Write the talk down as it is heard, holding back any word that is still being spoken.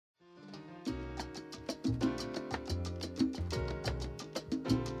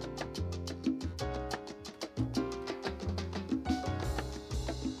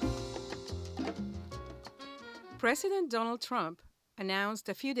President Donald Trump announced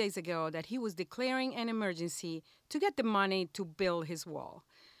a few days ago that he was declaring an emergency to get the money to build his wall.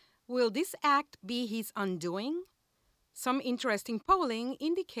 Will this act be his undoing? Some interesting polling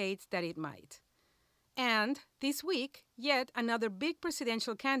indicates that it might. And this week, yet another big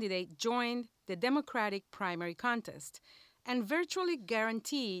presidential candidate joined the Democratic primary contest and virtually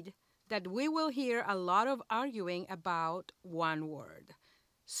guaranteed that we will hear a lot of arguing about one word: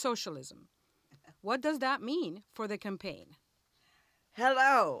 socialism. What does that mean for the campaign?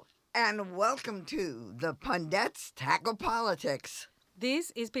 Hello, and welcome to the Pundettes Tackle Politics.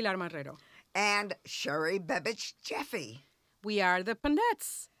 This is Pilar Marrero. And Sherry Bebich Jeffy. We are the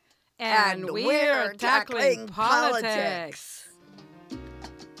Pundettes. And we're tackling politics.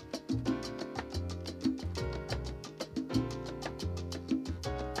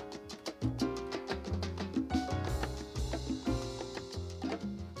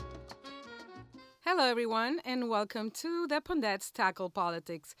 Hello, everyone, and welcome to the Pundettes Tackle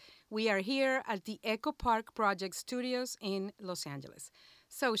Politics. We are here at the Echo Park Project Studios in Los Angeles.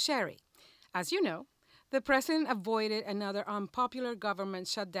 So, Sherry, as you know, the president avoided another unpopular government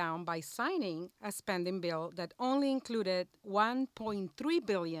shutdown by signing a spending bill that only included $1.3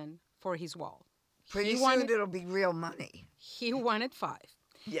 billion for his wall. Pretty soon it'll be real money. He wanted $5.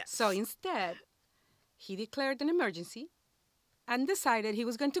 Yes. So instead, he declared an emergency and decided he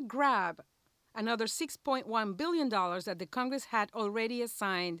was going to grab another $6.1 billion that the Congress had already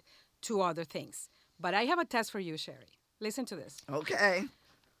assigned to other things. But I have a test for you, Sherry. Listen to this. Okay.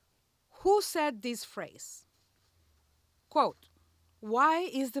 Who said this phrase? Quote, "Why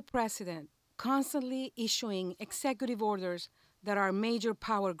is the president constantly issuing executive orders that are major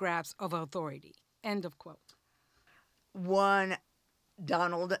power grabs of authority?" End of quote. One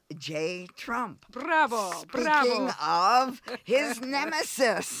Donald J. Trump. Bravo, Speaking bravo. of his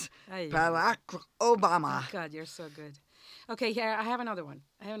nemesis, Ay, Barack Obama. Oh, God, you're so good. Okay, here, I have another one.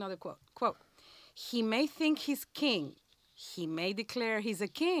 I have another quote. Quote, "He may think he's king. He may declare he's a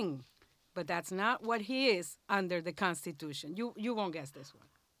king, but that's not what he is under the Constitution." You won't guess this one.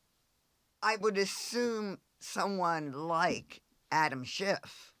 I would assume someone like Adam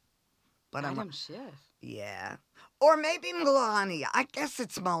Schiff. But Adam Schiff. Yeah. Or maybe Melania. I guess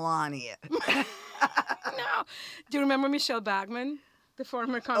it's Melania. No. Do you remember Michelle Bachmann, the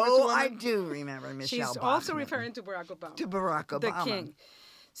former congresswoman? Oh, I do remember Michelle She's Bachmann. also referring to Barack Obama. To Barack Obama. The king.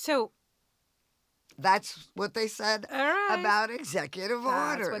 So, that's what they said all right. about executive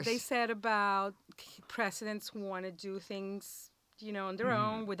orders. That's what they said about presidents who want to do things, on their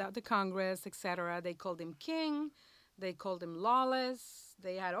own without the Congress, etc. They called him king. They called him lawless.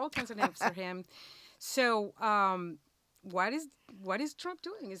 They had all kinds of names for him. So, what is Trump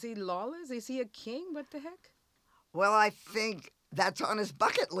doing? Is he lawless? Is he a king? What the heck? Well, I think that's on his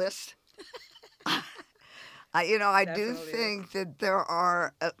bucket list. I do think that there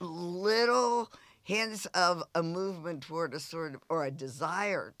are little hints of a movement toward or a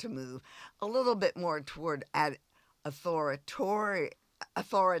desire to move a little bit more toward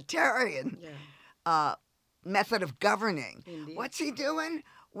authoritarian method of governing. Indeed. What's he doing?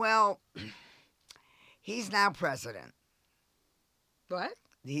 Well, he's now president. What?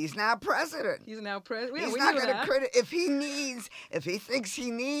 He's now president. He's now president. He's not going to if he thinks he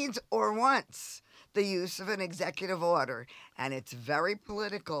needs or wants the use of an executive order, and it's very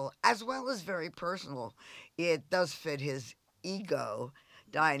political as well as very personal. It does fit his ego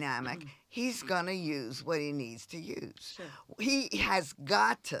dynamic. He's going to use what he needs to use. Sure. He has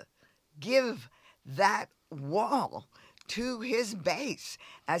got to give that wall to his base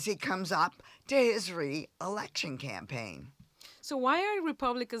as he comes up to his re-election campaign. So why are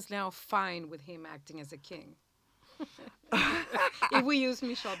Republicans now fine with him acting as a king? If we use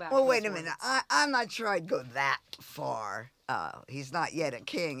Michelle Bachmann. Well, wait a minute. I'm not sure I'd go that far. He's not yet a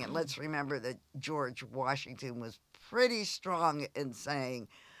king. And let's remember that George Washington was pretty strong in saying,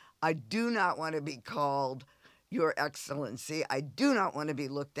 "I do not want to be called Your Excellency. I do not want to be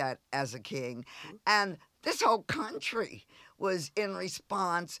looked at as a king." And this whole country was in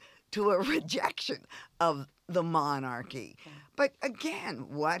response to a rejection of the monarchy. Okay. But again,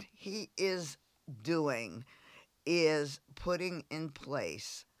 what he is doing is putting in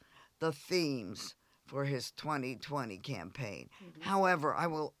place the themes for his 2020 campaign. Mm-hmm. However, I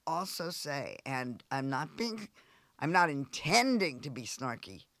will also say, and I'm not intending to be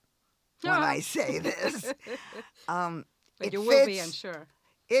snarky when I say this. But you will be, I'm sure.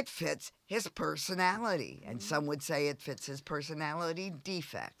 It fits his personality, and some would say it fits his personality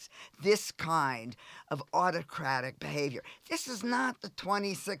defects. This kind of autocratic behavior. This is not the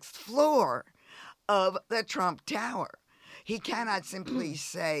 26th floor of the Trump Tower. He cannot simply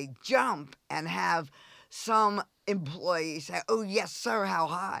say jump and have some employees say, "Oh, yes, sir, how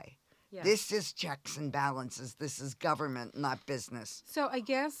high?" Yeah. This is checks and balances. This is government, not business. So I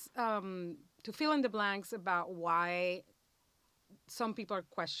guess to fill in the blanks about why some people are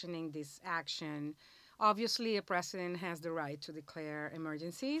questioning this action, obviously a president has the right to declare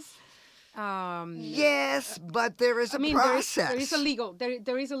emergencies. Yes, but there is I a mean, process. there is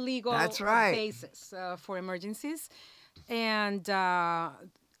a legal That's right. basis for emergencies, and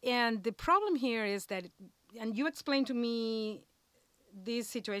the problem here is that, and you explained to me this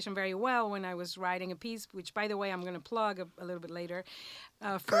situation very well when I was writing a piece, which, by the way, I'm going to plug a little bit later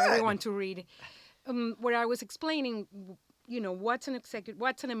for Good. everyone to read, where I was explaining, what's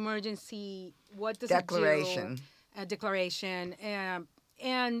an emergency, what does Declaration. it do, a declaration,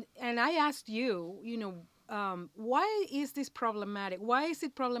 and I asked you, why is this problematic? Why is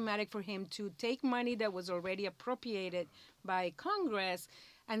it problematic for him to take money that was already appropriated by Congress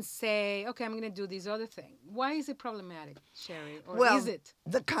and say, okay, I'm going to do this other thing? Why is it problematic, Sherry? Or Well, is it?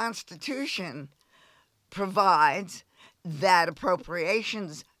 the Constitution provides that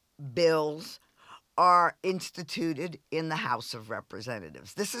appropriations bills are instituted in the House of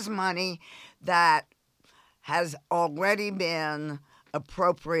Representatives. This is money that has already been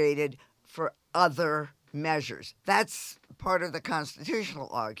appropriated for other measures. That's part of the constitutional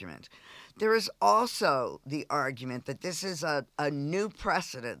argument. There is also the argument that this is a new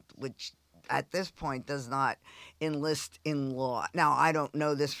precedent, which at this point does not enlist in law. Now, I don't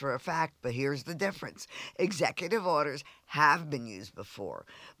know this for a fact, but here's the difference. Executive orders have been used before,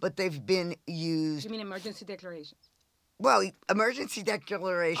 but they've been used... You mean emergency declarations? Well, emergency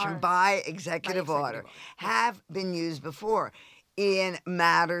declaration by executive order order. have been used before in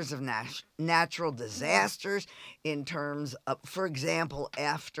matters of natural disasters, in terms of, for example,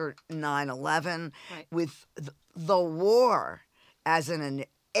 after 9/11, Right. with the war as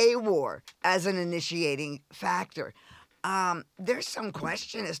a war as an initiating factor. There's some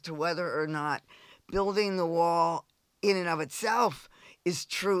question as to whether or not building the wall in and of itself is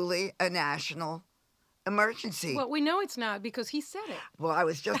truly a national emergency. Well, we know it's not because he said it. Well, I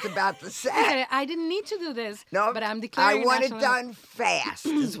was just about to He said, say. I didn't need to do this, No, but I'm I declaring want it national done fast,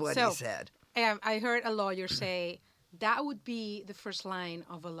 is what So- he said. I heard a lawyer say that would be the first line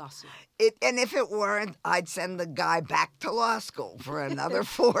of a lawsuit. And if it weren't, I'd send the guy back to law school for another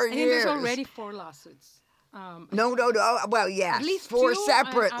 4 And years. there's already 4 lawsuits. No. Well, yes, At least 4 two,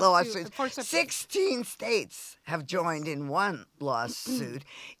 separate up to lawsuits. 4 separate. 16 states have joined in one lawsuit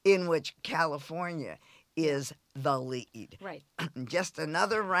in which California is the lead. Right. Just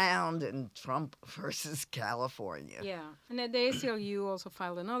another round in Trump versus California. Yeah. And then the ACLU also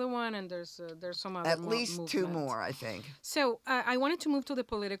filed another one, and there's some other At least 2 movements. more, I think. So I wanted to move to the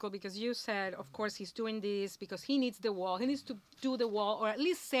political because you said, of course, he's doing this because he needs the wall. He needs to do the wall, or at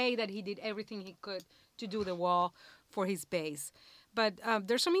least say that he did everything he could to do the wall for his base. But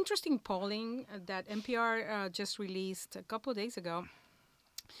there's some interesting polling that NPR just released a couple of days ago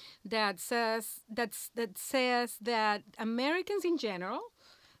that says that Americans in general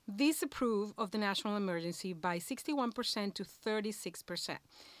disapprove of the national emergency by 61% to 36%.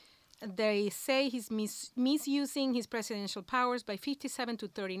 They say he's misusing his presidential powers by 57 to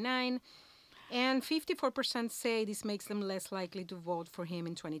 39, and 54% say this makes them less likely to vote for him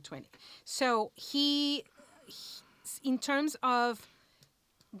in 2020. So he in terms of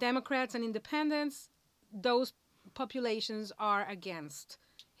Democrats and independents, those populations are against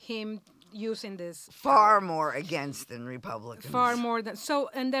him using this Far more against than Republicans. far more than so.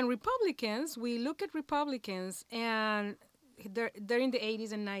 And then Republicans, we look at Republicans, and they're in the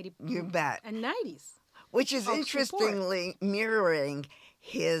 80s and 90s. You bet. And 90s. Which is of support. interestingly mirroring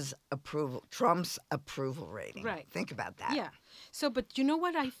his approval, Trump's approval rating. Right. Think about that. Yeah. So, but you know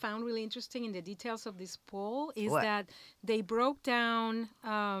what I found really interesting in the details of this poll is What? that they broke down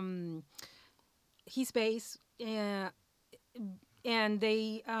his base and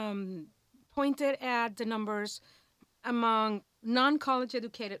they pointed at the numbers among non-college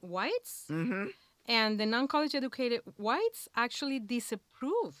educated whites. Mm-hmm. And the non-college educated whites actually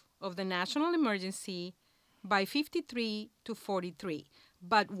disapprove of the national emergency by 53 to 43.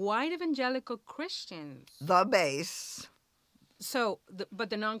 But white evangelical Christians, The base. but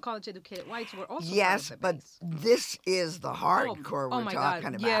the non-college educated whites were also Yes, part of the but base. this is the hardcore we're my talking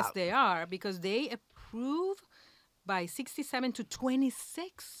God. about. Yes, they are, because they approve by 67 to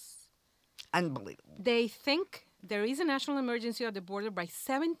 26. Unbelievable. They think there is a national emergency at the border by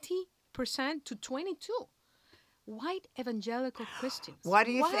 70% to 22. White evangelical Christians. Why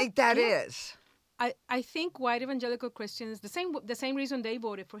do you think that is? I think white evangelical Christians, the same reason they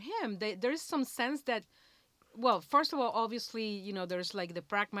voted for him, there is some sense that Well, first of all, obviously, there's like the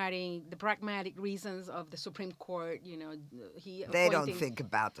pragmatic reasons of the Supreme Court. He They don't appointing, think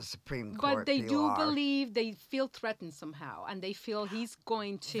about the Supreme but Court, they do Pilar. believe they feel threatened somehow, and they feel he's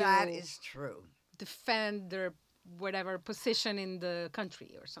going That to is true. defend their whatever position in the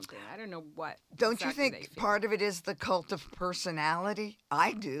country or something. I don't know what Don't you exactly they think feel. part of it is the cult of personality?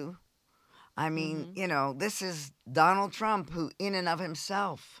 I do. I mean, this is Donald Trump, who in and of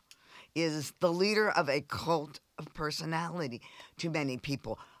himself is the leader of a cult of personality to many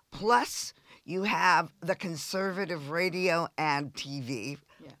people. Plus, you have the conservative radio and TV,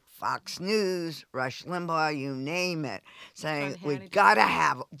 Yeah. Fox News, Rush Limbaugh, you name it, saying Sean we Hannity. gotta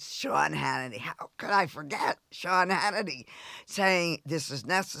have Sean Hannity. How could I forget Sean Hannity saying this is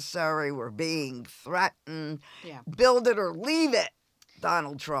necessary? We're being threatened. Yeah. Build it or leave it,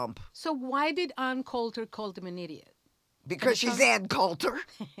 Donald Trump. So why did Ann Coulter call him an idiot? Because she's Ann Coulter.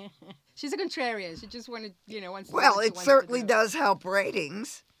 She's a contrarian. She just wanted, wants to do Well, what she it wants certainly to do. does help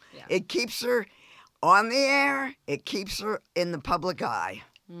ratings. Yeah. It keeps her on the air. It keeps her in the public eye.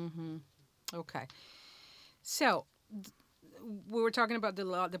 Mm-hmm. Okay. So we were talking about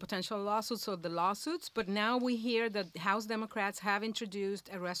the potential lawsuits or the lawsuits, but now we hear that House Democrats have introduced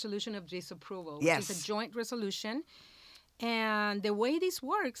a resolution of disapproval, which is Yes. a joint resolution. And the way this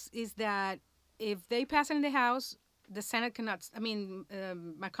works is that if they pass it in the House, the Senate cannot,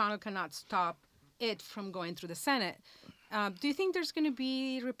 McConnell cannot stop it from going through the Senate. Do you think there's going to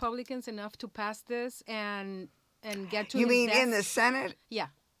be Republicans enough to pass this and get to You his mean desk? in the Senate? Yeah.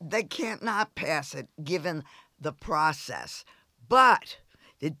 They can't not pass it given the process. But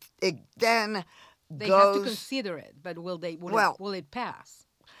it then They goes. have to consider it, but will it pass?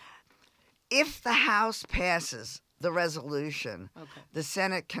 If the House passes the resolution, Okay. the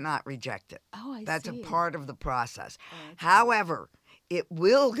Senate cannot reject it. Oh, I That's see. a part of the process. Oh, I see. However, it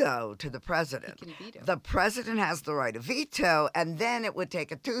will go to the president. He can veto. The president has the right of veto, and then it would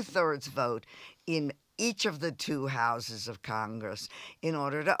take a 2/3 vote in each of the two houses of Congress in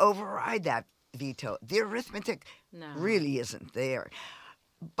order to override that veto. The arithmetic No. really isn't there.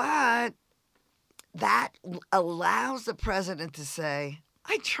 But that allows the president to say,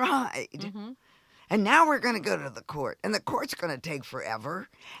 I tried. Mm-hmm. And now we're going to go to the court. And the court's going to take forever.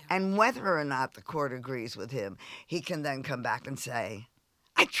 And whether or not the court agrees with him, he can then come back and say,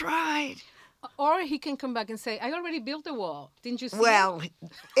 I tried. Or he can come back and say, I already built the wall. Didn't you see Well,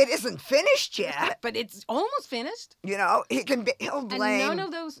 it isn't finished it? yet. But it's almost finished. He'll And blame.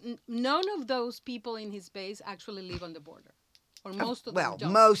 none of those people in his base actually live on the border. Or most of well, them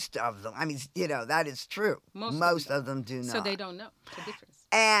don't. most of them. I mean, that is true. Most of them do not. So they don't know the difference.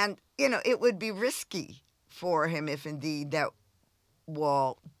 And, it would be risky for him if indeed that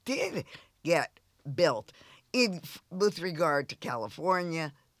wall did get built with regard to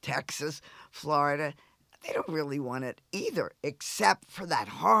California, Texas, Florida. They don't really want it either, except for that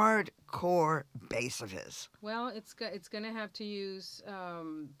hardcore base of his. Well, it's going to have to use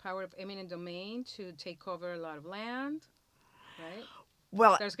power of eminent domain to take over a lot of land, right?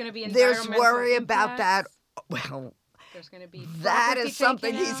 Well, There's going to be there's environmental worry about that. impacts. Well, There's going to be that property is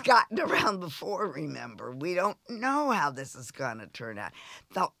something taken he's out. gotten around before, remember. We don't know how this is going to turn out.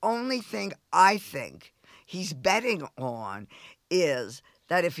 The only thing I think he's betting on is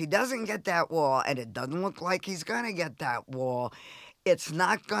that if he doesn't get that wall, and it doesn't look like he's going to get that wall, it's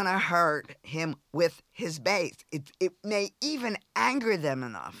not going to hurt him with his base. It may even anger them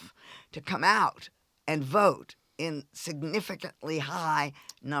enough to come out and vote in significantly high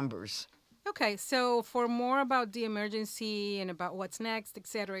numbers. Okay, so for more about the emergency and about what's next, et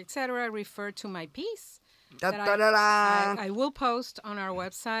cetera, refer to my piece that I will post on our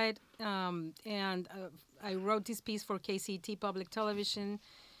website. I wrote this piece for KCT Public Television,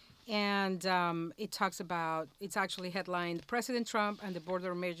 and it's actually headlined President Trump and the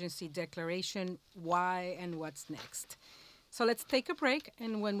Border Emergency Declaration, Why and What's Next. So let's take a break,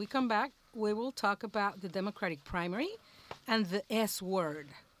 and when we come back, we will talk about the Democratic primary and the S word,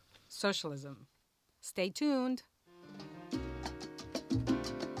 socialism. Stay tuned.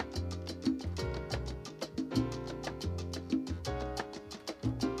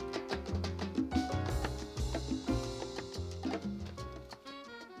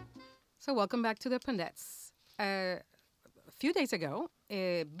 So welcome back to the Pundettes. A few days ago,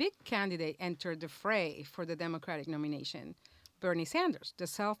 a big candidate entered the fray for the Democratic nomination, Bernie Sanders, the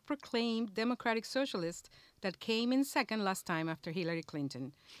self-proclaimed Democratic socialist that came in second last time after Hillary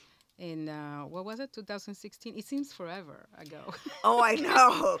Clinton in, 2016? It seems forever ago. Oh, I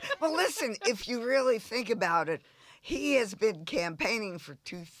know. Well, listen, if you really think about it, he has been campaigning for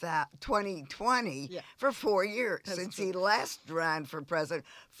 2020 Yeah. for 4 years That's since true. he first ran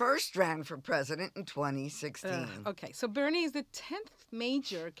for president in 2016. Okay, so Bernie is the 10th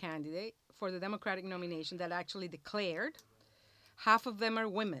major candidate for the Democratic nomination that actually declared. Half of them are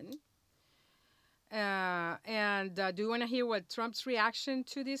women. And do you want to hear what Trump's reaction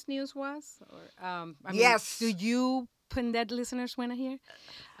to this news was? Or, I mean, Yes. do you Pundet listeners want to hear?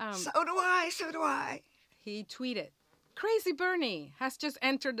 So do I. He tweeted, "Crazy Bernie has just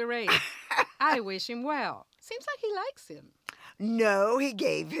entered the race. I wish him well. Seems like he likes him." No, he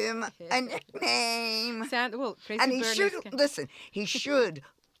gave him a nickname. Crazy And he Bernie should, listen, he should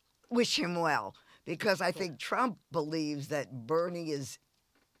wish him well, because I think Trump believes that Bernie is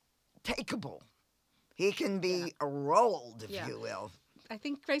takeable. He can be rolled, if you will. I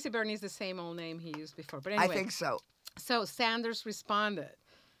think Crazy Bernie is the same old name he used before. But anyway. I think so. So Sanders responded,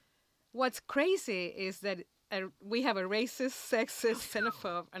 "What's crazy is that we have a racist, sexist,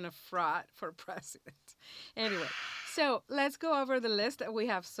 xenophobe, and a fraud for president." Anyway, so let's go over the list that we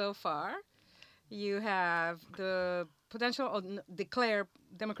have so far. You have the potential or declared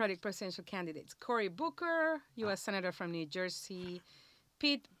Democratic presidential candidates: Cory Booker, U.S. Senator from New Jersey;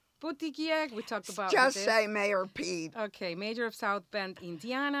 Pete Buttigieg, we talked about Just this. say Mayor Pete. Okay, Mayor of South Bend,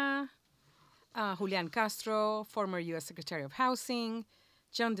 Indiana; Julian Castro, former U.S. Secretary of Housing;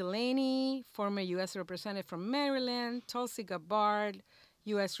 John Delaney, former U.S. Representative from Maryland; Tulsi Gabbard,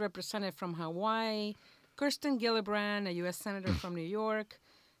 U.S. Representative from Hawaii; Kirsten Gillibrand, a U.S. Senator from New York;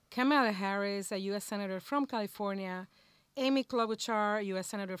 Kamala Harris, a U.S. Senator from California; Amy Klobuchar, U.S.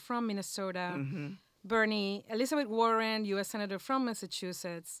 Senator from Minnesota; Bernie; Elizabeth Warren, U.S. Senator from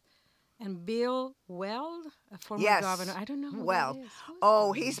Massachusetts; and Bill Weld, a former governor. I don't know who that is.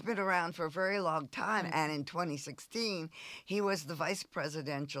 He's been around for a very long time. And in 2016, he was the vice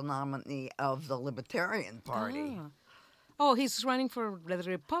presidential nominee of the Libertarian Party. Oh, he's running for the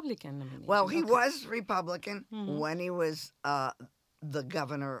Republican nomination. Well, he was Republican when he was the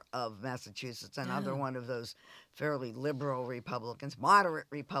governor of Massachusetts, another one of those fairly liberal Republicans, moderate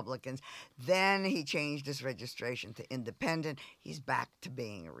Republicans. Then he changed his registration to independent. He's back to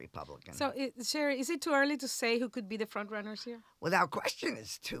being a Republican. So, Sherry, is it too early to say who could be the front runners here? Without question,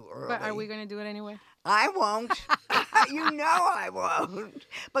 it's too early. But are we going to do it anyway? I won't. You know I won't.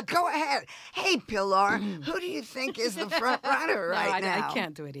 But go ahead. Hey, Pilar, who do you think is the front runner right now? I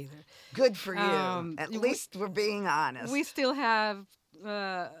can't do it either. Good for you. At least we're being honest. We still have,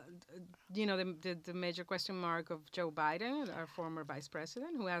 the major question mark of Joe Biden, our former vice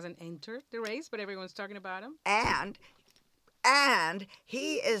president, who hasn't entered the race, but everyone's talking about him. And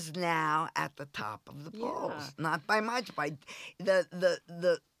he is now at the top of the polls. Not by much,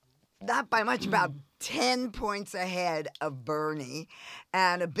 not by much, about 10 points ahead of Bernie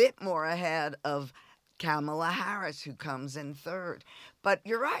and a bit more ahead of Kamala Harris, who comes in third. But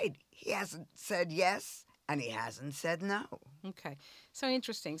you're right. He hasn't said yes, and he hasn't said no. Okay. So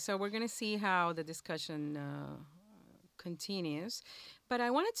interesting. So we're going to see how the discussion continues. But I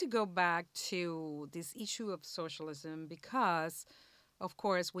wanted to go back to this issue of socialism because, of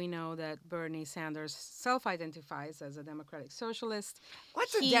course, we know that Bernie Sanders self-identifies as a democratic socialist.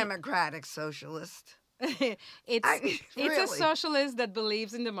 What's a democratic socialist? It's a socialist that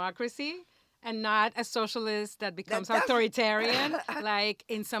believes in democracy and not a socialist that becomes authoritarian like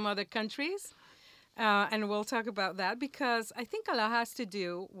in some other countries. And we'll talk about that because I think a lot has to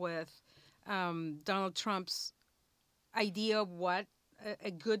do with Donald Trump's idea of what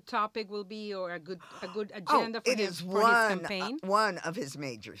a good topic will be or a good agenda for his campaign. One of his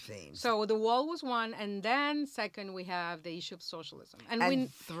major themes. So the wall was one, and then second we have the issue of socialism,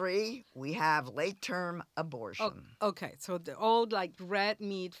 and three we have late-term abortion. Okay, so the old red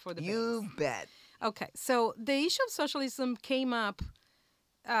meat for the you bet. Okay, so the issue of socialism came up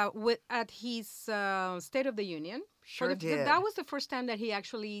at his State of the Union. Sure did. That was the first time that he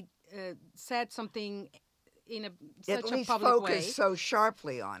actually said something in such at least a public way. Focused so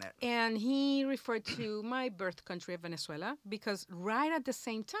sharply on it. And he referred to my birth country of Venezuela because right at the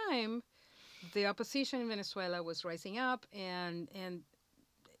same time, the opposition in Venezuela was rising up and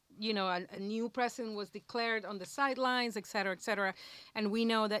a new president was declared on the sidelines, et cetera, and we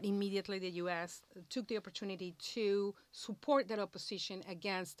know that immediately the U.S. took the opportunity to support that opposition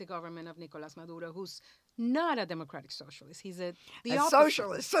against the government of Nicolás Maduro, who's not a democratic socialist. He's the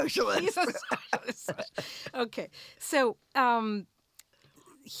socialist. He's a socialist. Okay, so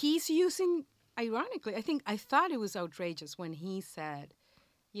he's using, ironically, I thought it was outrageous when he said,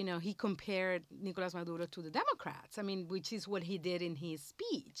 he compared Nicolás Maduro to the Democrats. I mean, which is what he did in his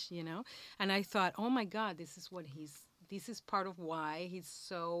speech, And I thought, oh my God, this is part of why he's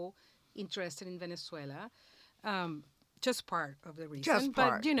so interested in Venezuela. Um, just part of the reason, Just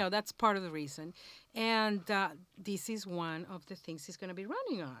part. but that's part of the reason, and this is one of the things he's going to be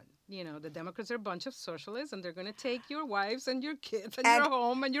running on. The Democrats are a bunch of socialists, and they're going to take your wives and your kids and And your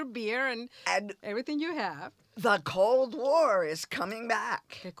home and your beer and and everything you have. the Cold War is coming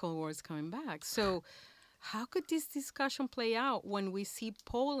back. The Cold War is coming back. So, how could this discussion play out when we see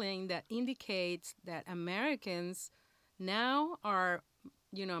polling that indicates that Americans now are,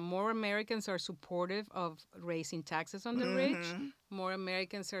 more Americans are supportive of raising taxes on the rich. More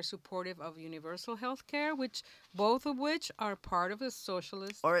Americans are supportive of universal health care, both of which are part of the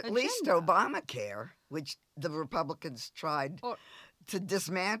socialist Or at least agenda. Obamacare, which the Republicans tried to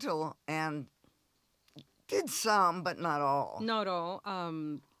dismantle and did some, but not all. Not all.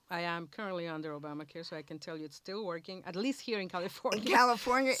 I am currently under Obamacare, so I can tell you it's still working, at least here in California. In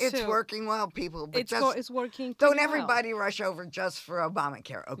California, it's So, working well, people. But it's working don't pretty well. everybody rush over just for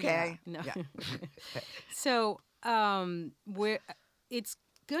Obamacare, okay? Yeah, no. Yeah. So it's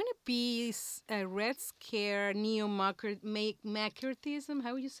going to be a Red Scare, neo-McCarthyism.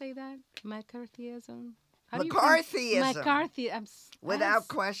 How would you say that? McCarthyism? McCarthyism. McCarthy. Without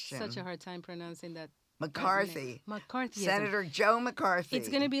question. Such a hard time pronouncing that. McCarthy. McCarthyism. Senator Joe McCarthy. It's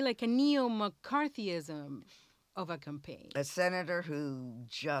going to be like a neo-McCarthyism of a campaign. A senator who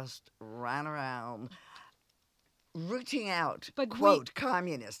just ran around rooting out, quote,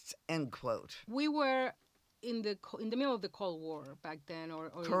 communists, end quote. We were in the middle of the Cold War back then,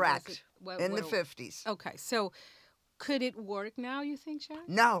 or correct, in the 50s. Okay, so could it work now, you think, Sharon?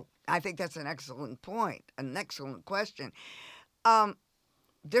 No, I think that's an excellent point, an excellent question.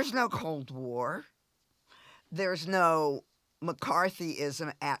 There's no Cold War. There's no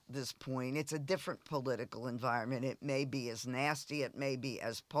McCarthyism at this point. It's a different political environment. It may be as nasty, it may be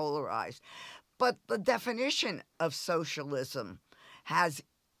as polarized, but the definition of socialism has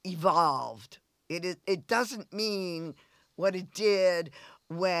evolved. It doesn't mean what it did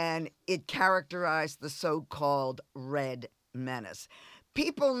when it characterized the so-called Red Menace.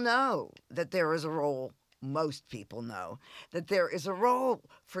 People know that there is a role, most people know, that there is a role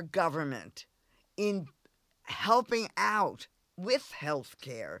for government in helping out with health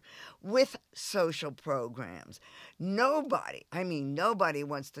care, with social programs. Nobody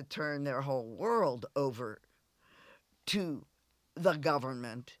wants to turn their whole world over to the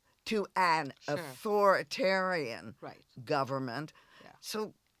government, to an authoritarian government. Yeah.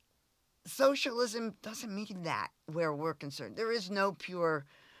 So socialism doesn't mean that where we're concerned. There is no pure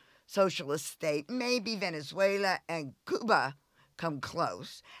socialist state. Maybe Venezuela and Cuba come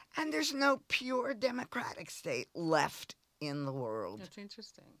close, and there's no pure democratic state left in the world. That's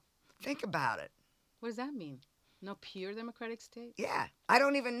interesting. Think about it. What does that mean? No pure democratic state? Yeah, I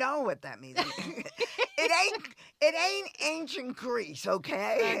don't even know what that means. it ain't ancient Greece,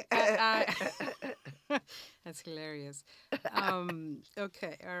 okay? That's hilarious.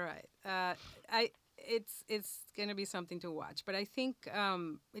 Okay, all right. It's gonna be something to watch, but I think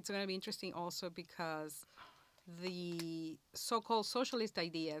it's gonna be interesting also because the so-called socialist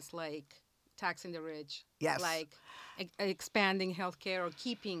ideas like taxing the rich, yes, like expanding healthcare or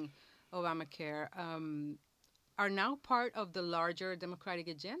keeping Obamacare, are now part of the larger democratic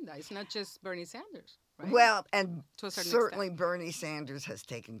agenda. It's not just Bernie Sanders, right? Well, and to a certain certainly extent. Bernie Sanders has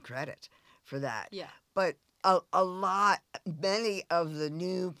taken credit for that. Yeah. But many of the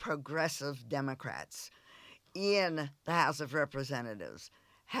new progressive Democrats in the House of Representatives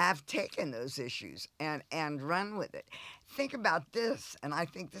have taken those issues and run with it. Think about this, and I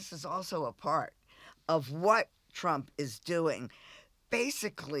think this is also a part of what Trump is doing.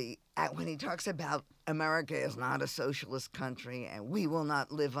 Basically, when he talks about America is not a socialist country and we will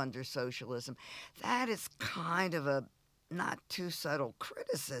not live under socialism, that is kind of a not too subtle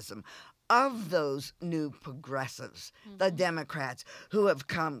criticism of those new progressives, the Democrats who have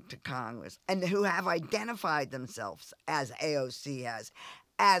come to Congress and who have identified themselves, as AOC has,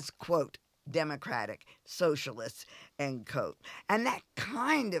 as, quote, democratic socialists, end quote. And that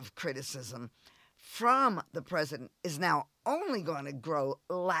kind of criticism from the president is now only going to grow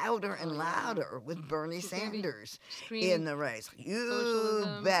louder and louder with Bernie Sanders in the race. You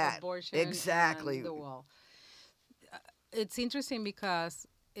bet. Abortion, exactly. And the wall. It's interesting because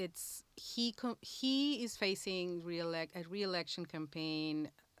he is facing a re-election campaign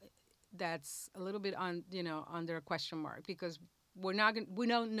that's a little bit under a question mark because we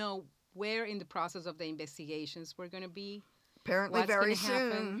don't know where in the process of the investigations we're going to be. Apparently very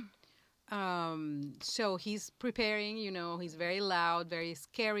soon. So he's preparing, he's very loud, very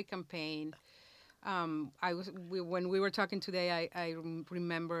scary campaign. When we were talking today, I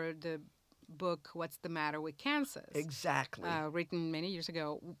remember the book, What's the Matter with Kansas? Exactly. Written many years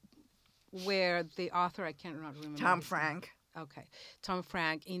ago. where the author, I cannot remember. Tom his name. Frank. Okay. Tom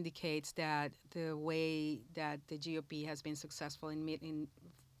Frank indicates that the way that the GOP has been successful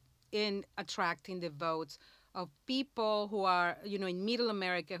in attracting the votes of people who are, in middle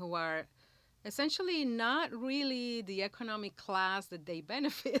America, who are essentially not really the economic class that they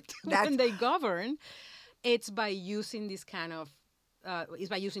benefit That's when they govern. It's by using this kind of it's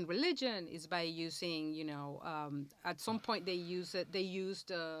by using religion. It's by using, at some point they used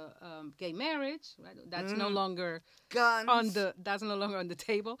gay marriage. Right? That's no longer guns. that's no longer on the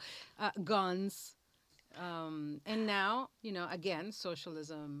table. Guns, and now, again,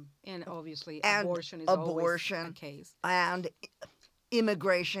 socialism, and obviously and abortion is abortion always a case. and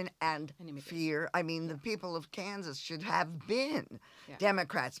immigration and And immigration. fear. I mean, the people of Kansas should have been Yeah.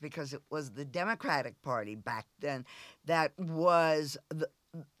 Democrats, because it was the Democratic Party back then that was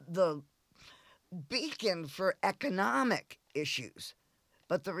the beacon for economic issues.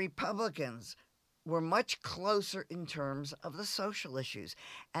 But the Republicans were much closer in terms of the social issues.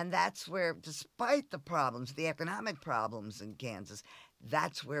 And that's where, despite the problems, the economic problems in Kansas,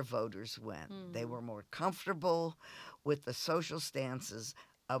 that's where voters went. They were more comfortable with the social stances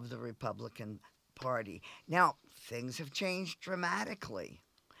of the Republican Party. Now, things have changed dramatically.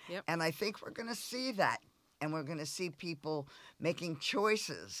 Yep. And I think we're going to see that. And we're going to see people making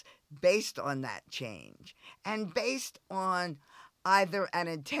choices based on that change and based on either an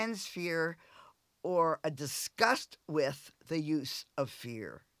intense fear or a disgust with the use of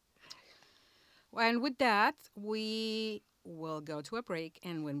fear. And with that, we will go to a break.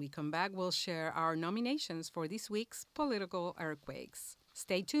 And when we come back, we'll share our nominations for this week's political earthquakes.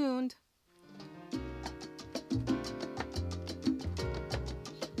 Stay tuned.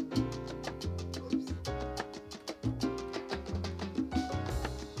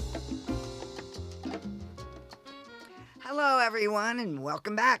 Hello, everyone, and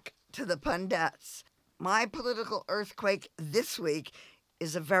welcome back to the Pundettes. My political earthquake this week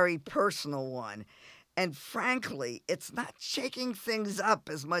is a very personal one. And frankly, it's not shaking things up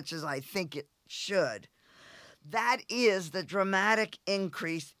as much as I think it should. That is the dramatic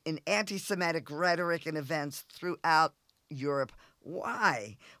increase in anti-Semitic rhetoric and events throughout Europe.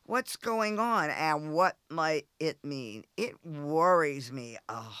 Why? What's going on, and what might it mean? It worries me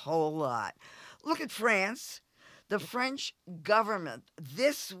a whole lot. Look at France. The French government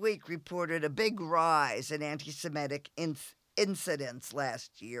this week reported a big rise in anti-Semitic incidents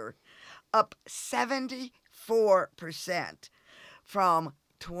last year, up 74% from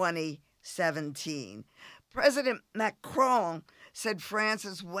 2017. President Macron said France,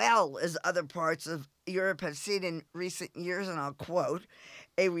 as well as other parts of Europe, have seen in recent years, and I'll quote,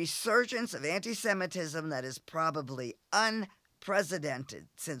 a resurgence of anti-Semitism that is probably unprecedented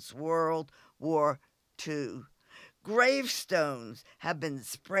since World War II. Gravestones have been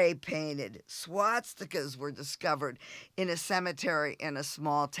spray painted. Swastikas were discovered in a cemetery in a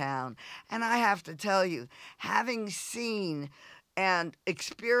small town. And I have to tell you, having seen and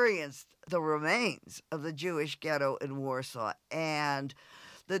experienced the remains of the Jewish ghetto in Warsaw and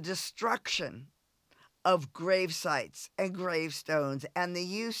the destruction of grave sites and gravestones and the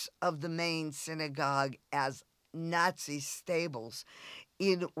use of the main synagogue as Nazi stables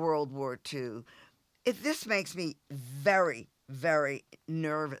in World War II, this makes me very, very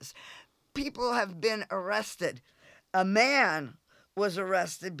nervous. People have been arrested. A man was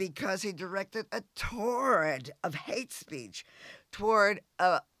arrested because he directed a torrent of hate speech toward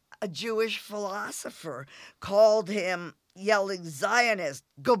a Jewish philosopher, called him, yelling, Zionist,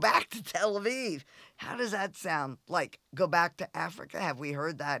 go back to Tel Aviv. How does that sound? Like, go back to Africa? Have we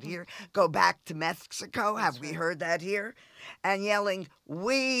heard that here? Go back to Mexico? Have we heard that here? And yelling,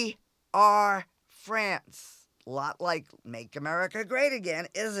 we are France. A lot like Make America Great Again,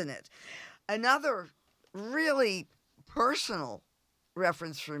 isn't it? Another really personal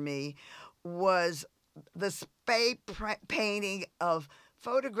reference for me was the spray painting of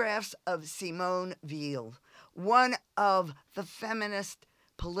photographs of Simone Weil, one of the feminist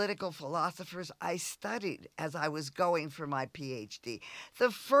political philosophers I studied as I was going for my PhD. The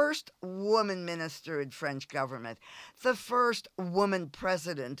first woman minister in French government, the first woman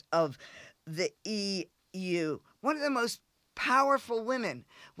president of the EU, one of the most powerful women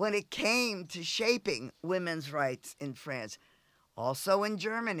when it came to shaping women's rights in France. Also in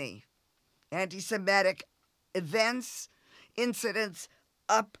Germany, anti-Semitic events, incidents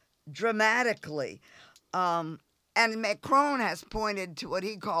up dramatically. And Macron has pointed to what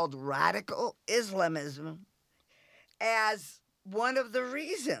he called radical Islamism as one of the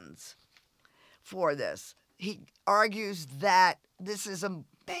reasons for this. He argues that this is a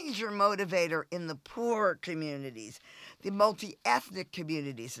major motivator in the poor communities, the multi-ethnic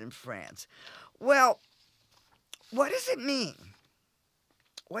communities in France. Well, what does it mean?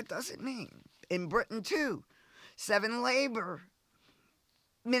 What does it mean? In Britain, too, 7 labor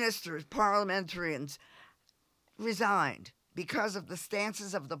ministers, parliamentarians resigned because of the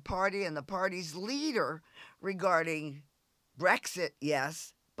stances of the party and the party's leader regarding Brexit,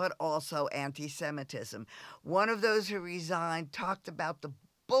 yes, but also anti-Semitism. One of those who resigned talked about the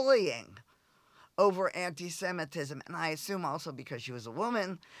bullying over anti-Semitism, and I assume also because she was a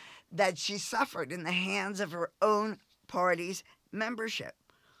woman, that she suffered in the hands of her own party's membership.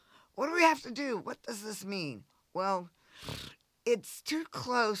 What do we have to do? What does this mean? Well, it's too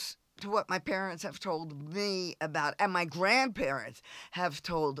close to what my parents have told me about, and my grandparents have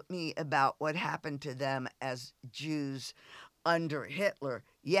told me about what happened to them as Jews under Hitler.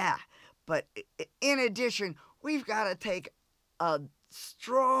 Yeah, but in addition, we've got to take a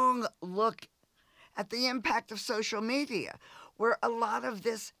strong look at the impact of social media, where a lot of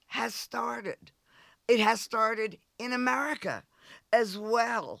this has started. It has started in America as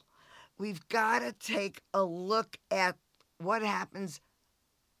well. We've got to take a look at what happens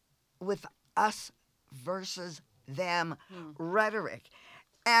with us versus them rhetoric.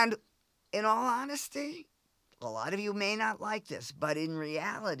 And in all honesty, a lot of you may not like this, but in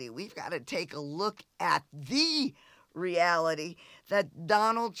reality, we've got to take a look at the reality that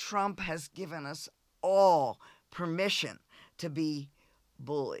Donald Trump has given us all permission to be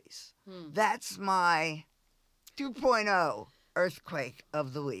bullies. That's my 2.0 earthquake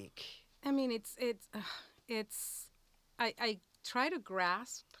of the week. I mean, I try to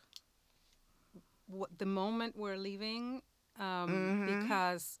grasp what the moment we're living,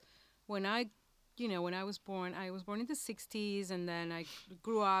 because when I was born in the 60s, and then I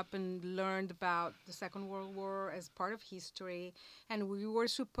grew up and learned about the Second World War as part of history, and we were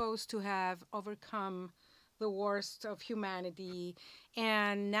supposed to have overcome the worst of humanity,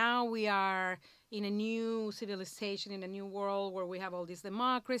 and now we are in a new civilization, in a new world where we have all this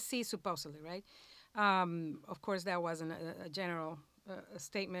democracy, supposedly, right? Of course, that wasn't a general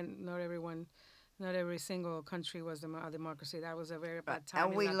statement. Not every single country was a democracy. That was a very bad time.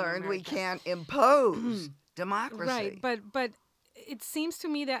 And we learned we can't impose democracy. Right, but it seems to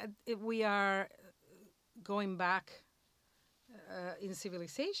me that we are going back in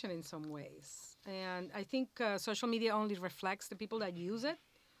civilization in some ways. And I think social media only reflects the people that use it.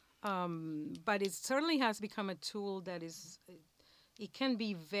 But it certainly has become a tool that it can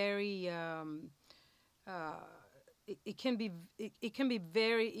be very it can be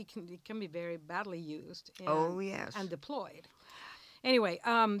very badly used and deployed. Anyway,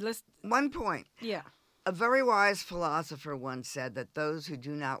 let's 1 point. Yeah. A very wise philosopher once said that those who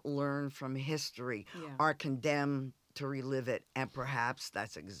do not learn from history are condemned to relive it, and perhaps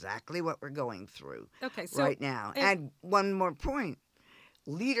that's exactly what we're going through right now. And one more point.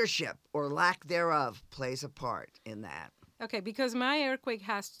 Leadership or lack thereof plays a part in that. Okay, because my earthquake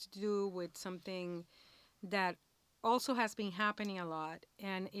has to do with something that also has been happening a lot,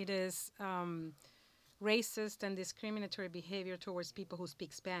 and it is racist and discriminatory behavior towards people who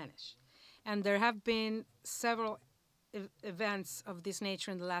speak Spanish. And there have been several events of this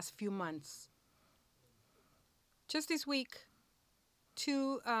nature in the last few months. Just this week,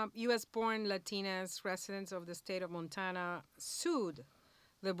 2 U.S.-born Latinas, residents of the state of Montana, sued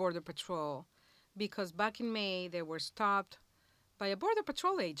the Border Patrol because back in May they were stopped by a Border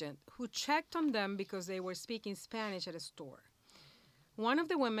Patrol agent who checked on them because they were speaking Spanish at a store. One of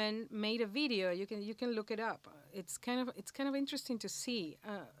the women made a video. You can look it up. It's kind of interesting to see.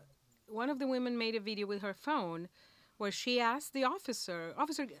 One of the women made a video with her phone where she asked the officer,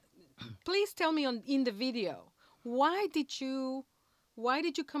 please tell me in the video, why did you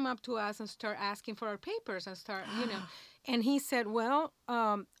come up to us and start asking for our papers and start, And he said, well,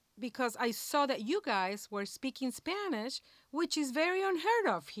 because I saw that you guys were speaking Spanish, which is very unheard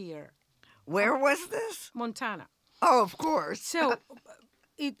of here. Where was this? Montana. Oh, of course. So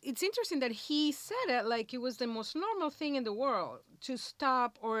it's interesting that he said it like it was the most normal thing in the world to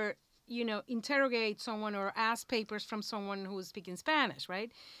stop or, interrogate someone or ask papers from someone who was speaking Spanish,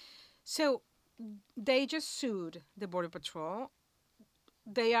 right? So they just sued the Border Patrol.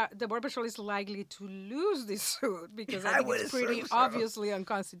 The Border Patrol is likely to lose this suit because I think it's pretty obviously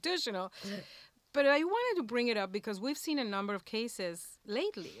unconstitutional. But I wanted to bring it up because we've seen a number of cases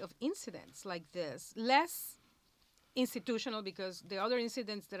lately of incidents like this. Less institutional because the other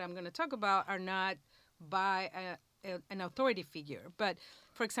incidents that I'm going to talk about are not by an authority figure. But,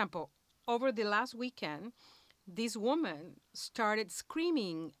 for example, over the last weekend, this woman started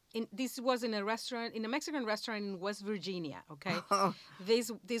screaming. This was in a restaurant, in a Mexican restaurant in West Virginia. Okay,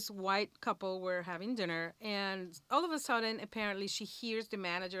 this white couple were having dinner, and all of a sudden, apparently, she hears the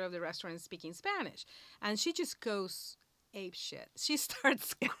manager of the restaurant speaking Spanish, and she just goes ape shit. She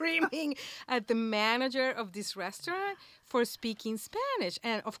starts screaming at the manager of this restaurant for speaking Spanish,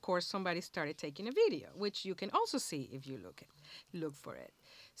 and of course, somebody started taking a video, which you can also see if you look for it.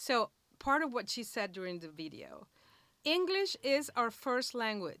 So part of what she said during the video: English is our first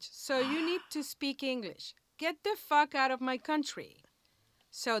language, so you need to speak English. Get the fuck out of my country.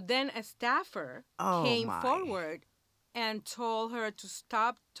 So then a staffer came forward and told her to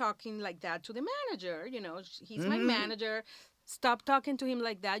stop talking like that to the manager. You know, he's my manager. Stop talking to him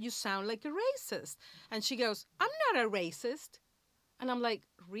like that. You sound like a racist. And she goes, I'm not a racist. And I'm like,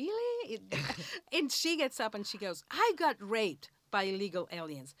 really? And she gets up and she goes, I got raped by illegal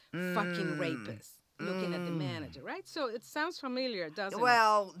aliens. Fucking rapists. Looking at the manager, right? So it sounds familiar, doesn't it?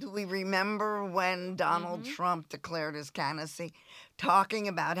 Well, do we remember when Donald Trump declared his candidacy, talking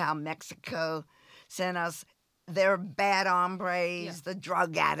about how Mexico sent us their bad hombres, the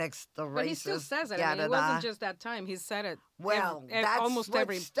drug addicts, the racists? But he still says it. I mean, it wasn't just that time. He said it almost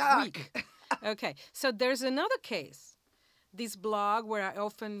every week. Okay, so there's another case. This blog where I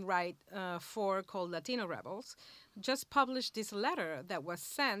often write for, called Latino Rebels, just published this letter that was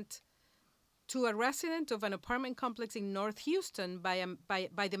sent to a resident of an apartment complex in North Houston by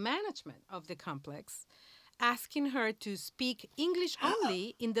the management of the complex, asking her to speak English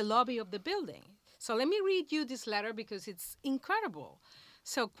only in the lobby of the building. So let me read you this letter because it's incredible.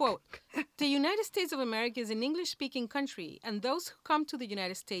 So, quote, the United States of America is an English-speaking country, and those who come to the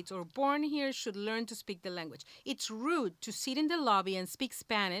United States or born here should learn to speak the language. It's rude to sit in the lobby and speak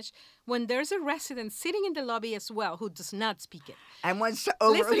Spanish when there's a resident sitting in the lobby as well who does not speak it. And wants to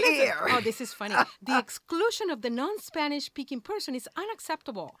overhear. Listen. Oh, this is funny. The exclusion of the non-Spanish speaking person is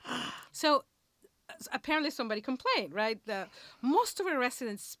unacceptable. So apparently somebody complained, right? Most of our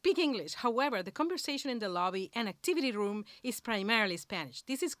residents speak English. However, the conversation in the lobby and activity room is primarily Spanish.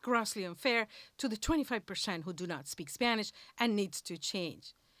 This is grossly unfair to the 25% who do not speak Spanish and needs to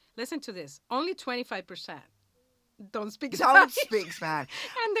change. Listen to this. Only 25% don't speak Spanish. Don't speak Spanish.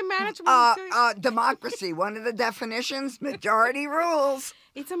 And the management... democracy, one of the definitions, majority rules.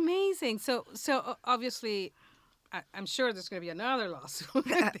 It's amazing. So obviously... I'm sure there's going to be another lawsuit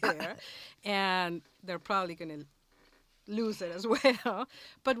there, and they're probably going to lose it as well.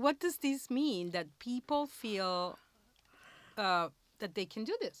 But what does this mean, that people feel that they can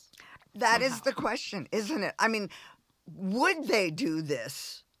do this? That is the question, isn't it? I mean, would they do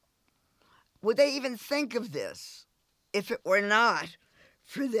this? Would they even think of this if it were not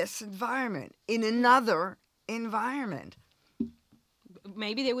for this environment, in another environment?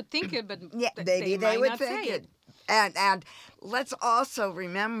 Maybe they would think it, but maybe they would think it. And let's also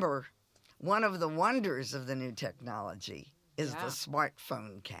remember, one of the wonders of the new technology is the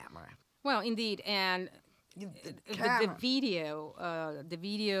smartphone camera. Well, indeed, and the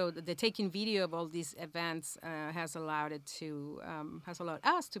taking video of all these events has allowed us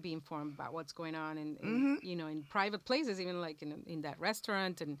to be informed about what's going on in private places, even like in that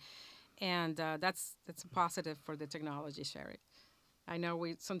restaurant, and that's a positive for the technology, Sherry. I know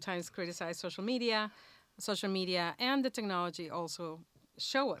we sometimes criticize social media. Social media and the technology also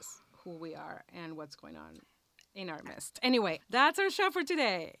show us who we are and what's going on in our midst. Anyway, that's our show for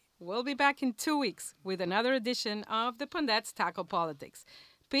today. We'll be back in 2 weeks with another edition of the Pundettes Tackle Politics.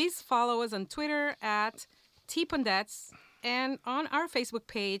 Please follow us on Twitter at @Pundettes and on our Facebook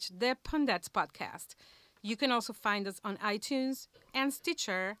page, The Pundettes Podcast. You can also find us on iTunes and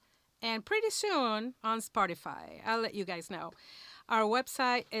Stitcher and pretty soon on Spotify. I'll let you guys know. Our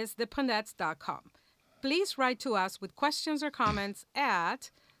website is thepundettes.com. Please write to us with questions or comments at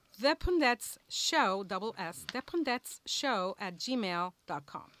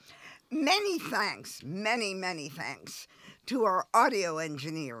thepundettesshow@gmail.com. Many thanks, many thanks to our audio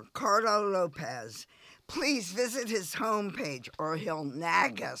engineer, Carlo Lopez. Please visit his homepage or he'll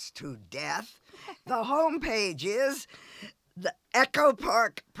nag us to death. The homepage is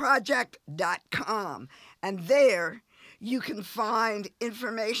theechoparkproject.com, and there you can find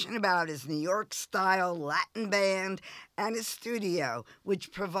information about his New York-style Latin band and his studio,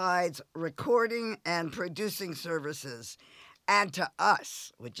 which provides recording and producing services. And to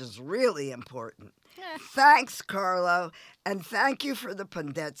us, which is really important. Thanks, Carlo, and thank you for the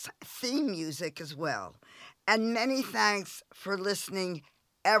Pundettes theme music as well. And many thanks for listening,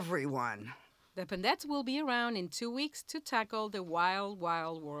 everyone. The Pundettes will be around in 2 weeks to tackle the wild,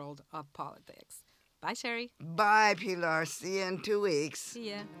 wild world of politics. Bye, Sherry. Bye, Pilar. See you in 2 weeks.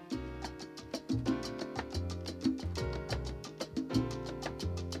 See ya.